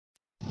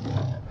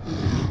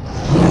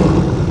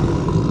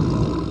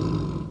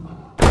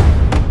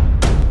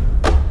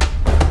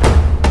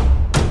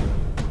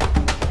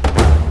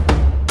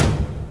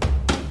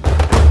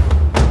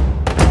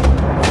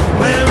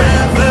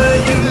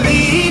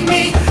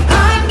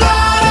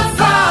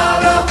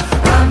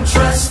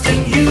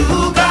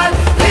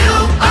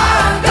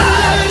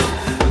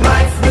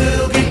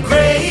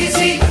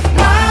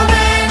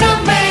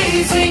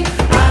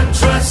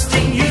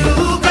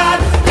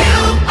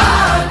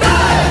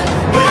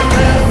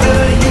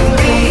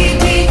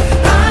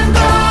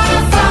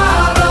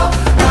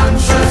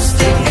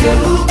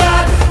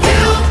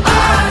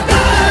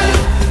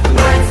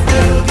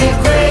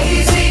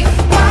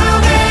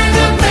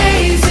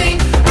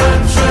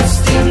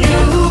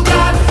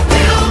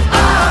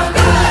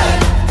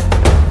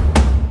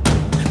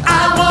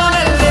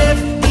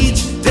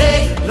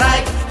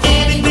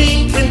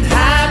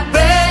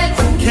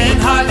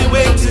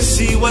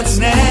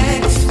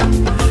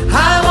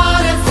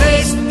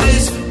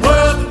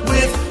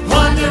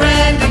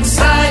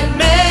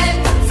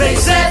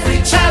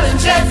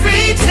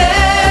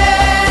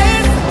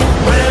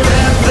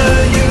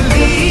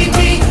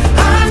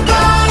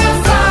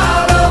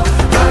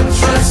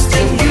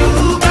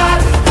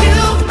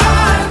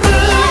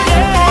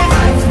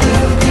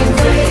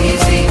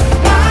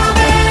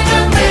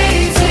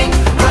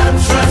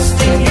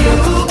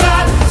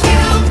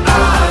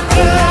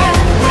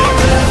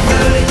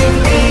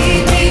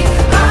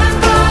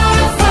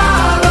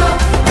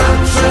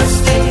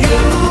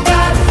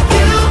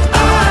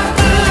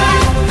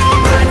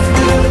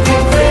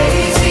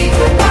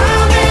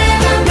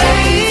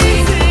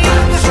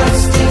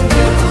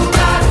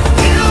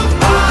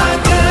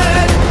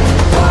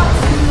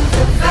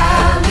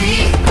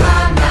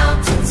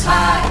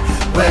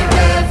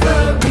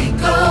Wherever we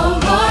go,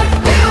 Lord,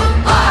 you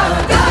are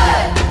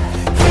good.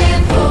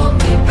 Can't hold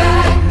me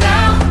back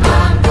now,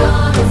 I'm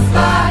gonna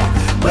fly.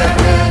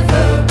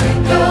 Wherever we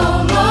go,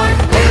 Lord,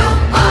 you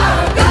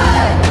are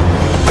good.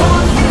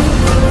 Walk through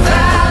the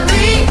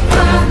valley,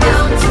 climb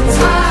mountains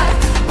high.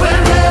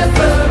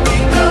 Wherever we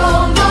go,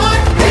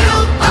 Lord, you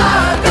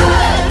are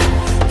good.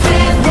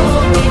 Can't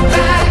hold me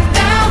back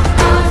now,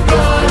 I'm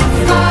gonna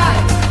fly.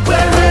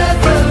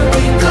 Wherever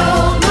we go,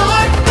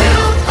 Lord, you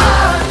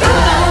are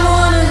good. I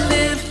wanna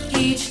live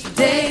each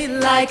day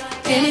like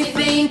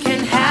anything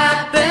can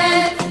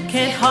happen.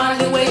 Can't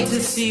hardly wait to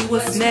see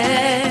what's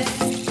next.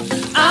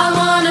 I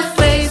wanna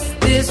face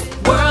this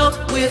world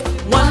with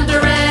wonder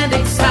and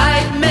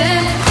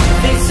excitement.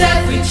 Face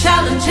every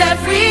challenge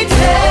every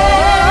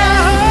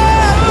day.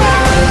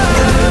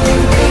 Wherever you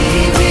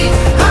lead me,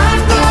 I'm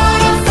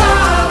gonna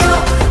follow.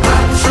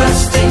 I'm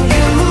trusting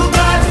you,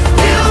 God,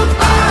 you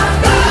are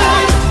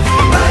good.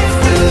 Life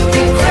will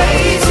be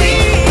crazy,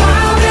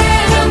 wild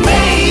and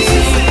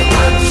amazing.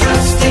 I'm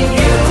trusting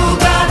you,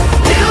 God,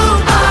 you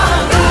are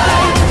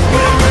good.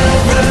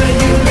 Wherever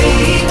you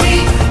lead me,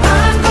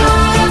 I'm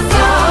gonna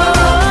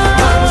follow.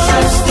 I'm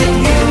trusting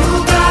you,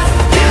 God,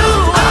 you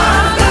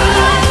are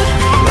good.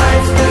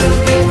 Life will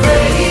be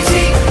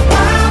crazy,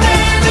 wild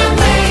and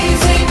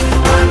amazing.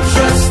 I'm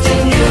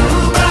trusting you,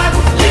 God,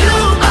 you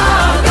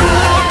are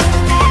good.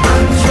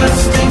 I'm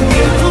trusting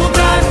you,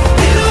 God,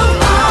 you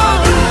are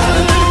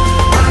good.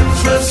 I'm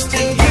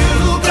trusting you,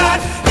 God,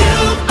 you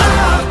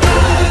are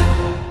good.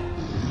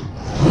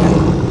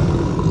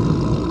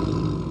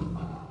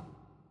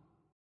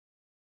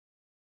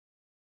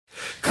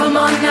 Come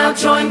on now,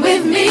 join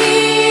with me,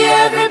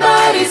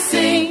 everybody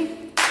sing.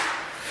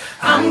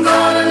 I'm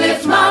gonna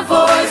lift my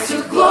voice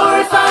to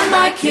glorify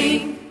my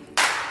King.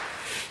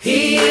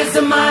 He is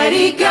a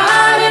mighty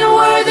God and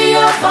worthy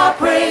of our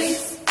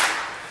praise.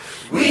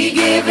 We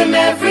give him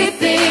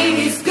everything,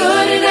 he's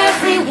good in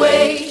every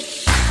way.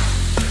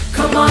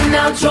 Come on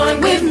now,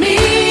 join with me,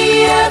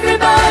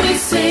 everybody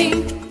sing.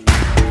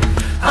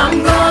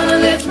 I'm gonna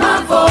lift my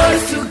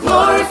voice to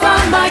glorify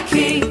my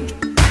King.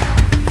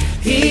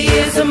 He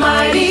is a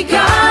mighty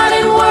God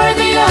and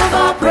worthy of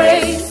our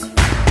praise.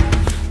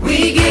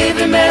 We give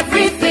him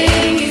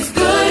everything, he's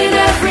good in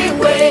every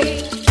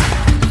way.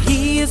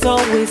 He is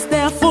always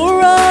there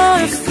for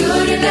us. He's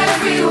good in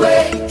every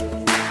way.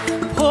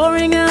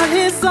 Pouring out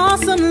his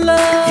awesome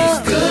love.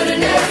 He's good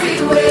in every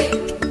way.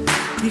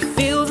 He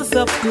fills us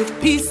up with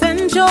peace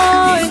and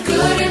joy. He's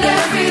good in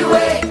every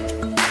way.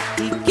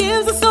 He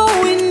gives us all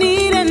we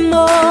need and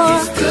more.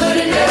 He's good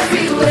in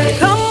every way.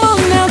 Come on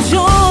now,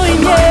 join,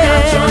 Come on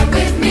now, join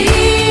with me,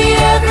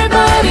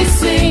 everybody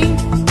sing.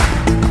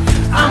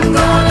 I'm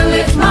gonna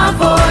lift my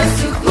voice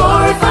to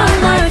glorify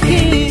my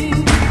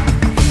King.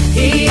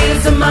 He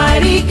is a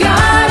mighty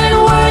God and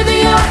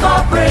worthy of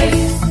our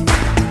praise.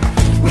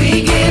 We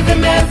give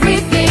him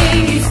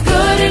everything, he's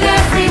good in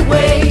every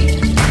way.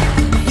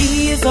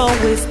 He is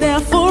always there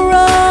for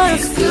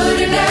us. He's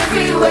good in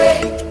every way.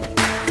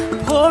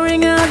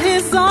 Pouring out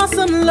his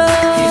awesome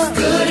love. He's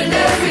good in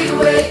every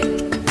way.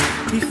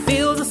 He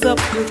fills us up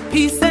with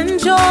peace and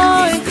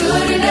joy. He's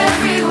good in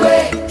every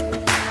way.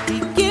 He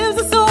gives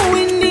us all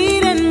we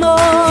need and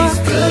more. He's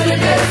good in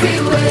every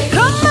way.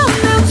 Come on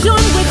now,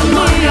 join with Come me.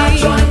 on now,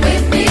 join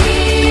with me,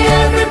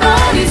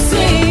 everybody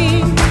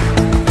sing.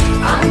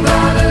 I'm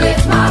gonna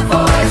lift my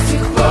voice to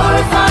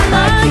glorify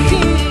my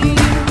King.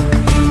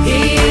 He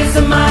is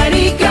a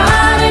mighty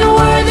God and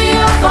worthy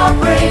of our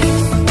praise.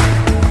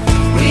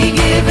 We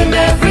give him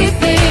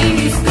everything,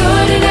 he's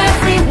good in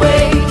every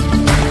way.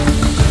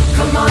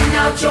 Come on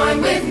now,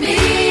 join with me,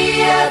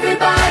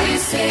 everybody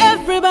sing.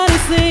 Everybody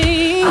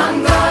sing.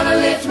 I'm gonna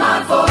lift my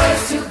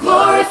voice to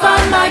glorify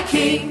my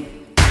King.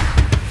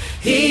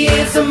 He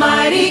is a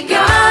mighty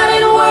God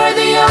and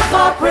worthy of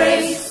our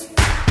praise.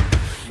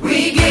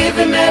 We give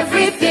him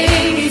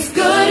everything, he's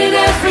good in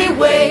every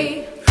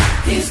way.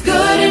 He's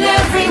good in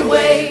every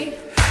way.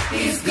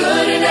 He's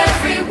good in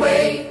every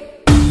way.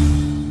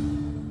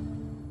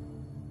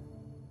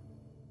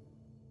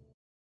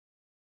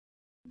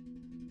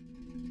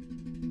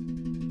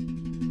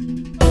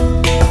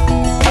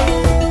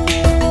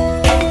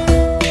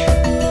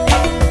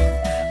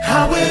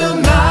 I will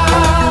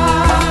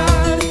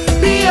not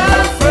be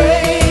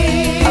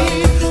afraid,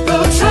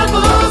 though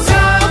troubles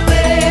out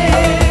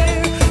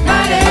there,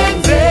 night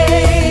and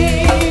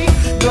day.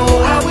 No,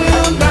 I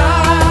will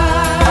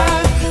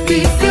not be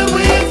filled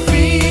with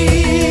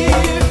fear,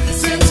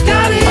 since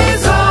God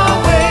is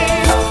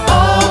always,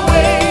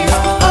 always,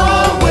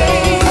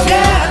 always,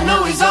 yeah, I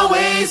know he's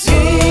always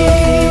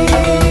here.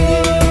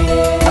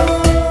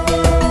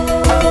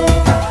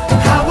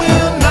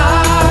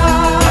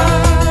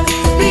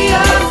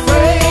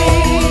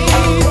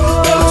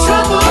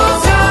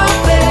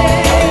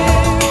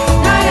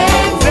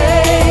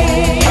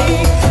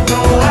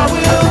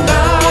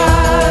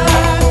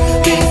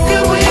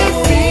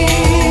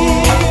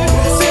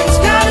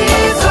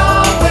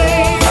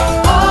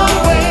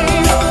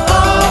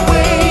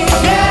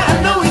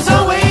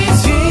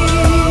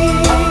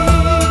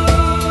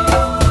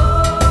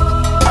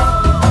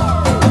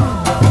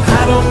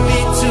 follow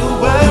me